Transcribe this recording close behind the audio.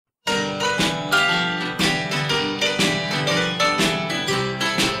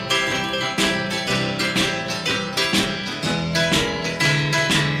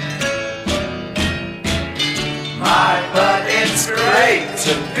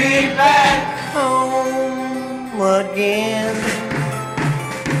be back home again.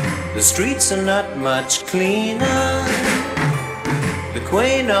 The streets are not much cleaner. The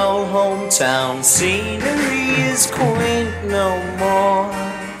quaint old hometown scenery is quaint no more.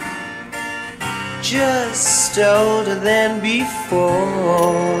 Just older than before.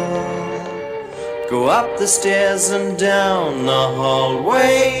 Go up the stairs and down the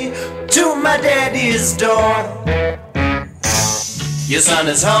hallway to my daddy's door. Your son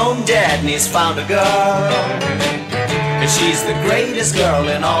is home, Dad, and he's found a girl, and she's the greatest girl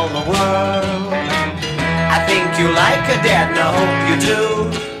in all the world. I think you like her, Dad, and I hope you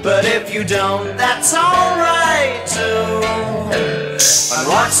do, but if you don't, that's alright too. And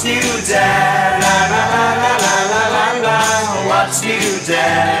what's new, Dad? La la la la la la la la. What's new,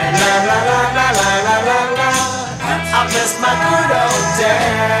 Dad? La la la la la la la la. I miss my good old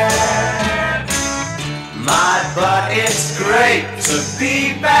Dad. My butt, it's great to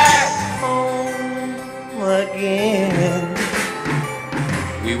be back home again.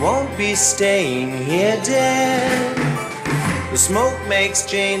 We won't be staying here, Dad. The smoke makes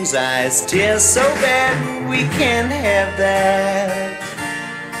Jane's eyes tear so bad. We can't have that.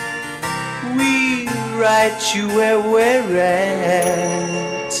 We write you where we're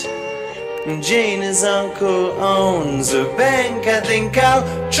at. Jane's uncle owns a bank. I think I'll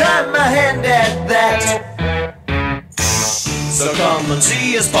try my hand at that. So come and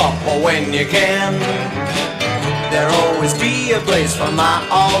see us, Papa, when you can. There'll always be a place for my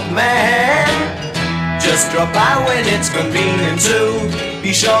old man. Just drop by when it's convenient to.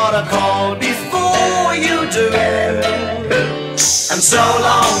 Be sure to call before you do. And so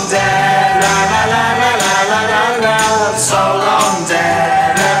long, Dad. La la la la la la la la. So long,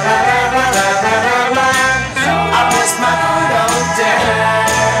 Dad. La la la la la la la la. I miss my good old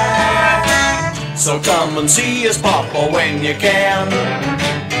Dad. So come and see us, Papa, when you can.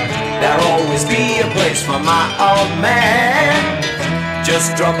 There'll always be a place for my old man.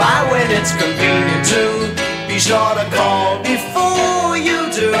 Just drop by when it's convenient to. Be sure to call before you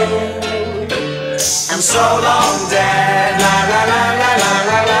do. And so long, Dad. La la la la.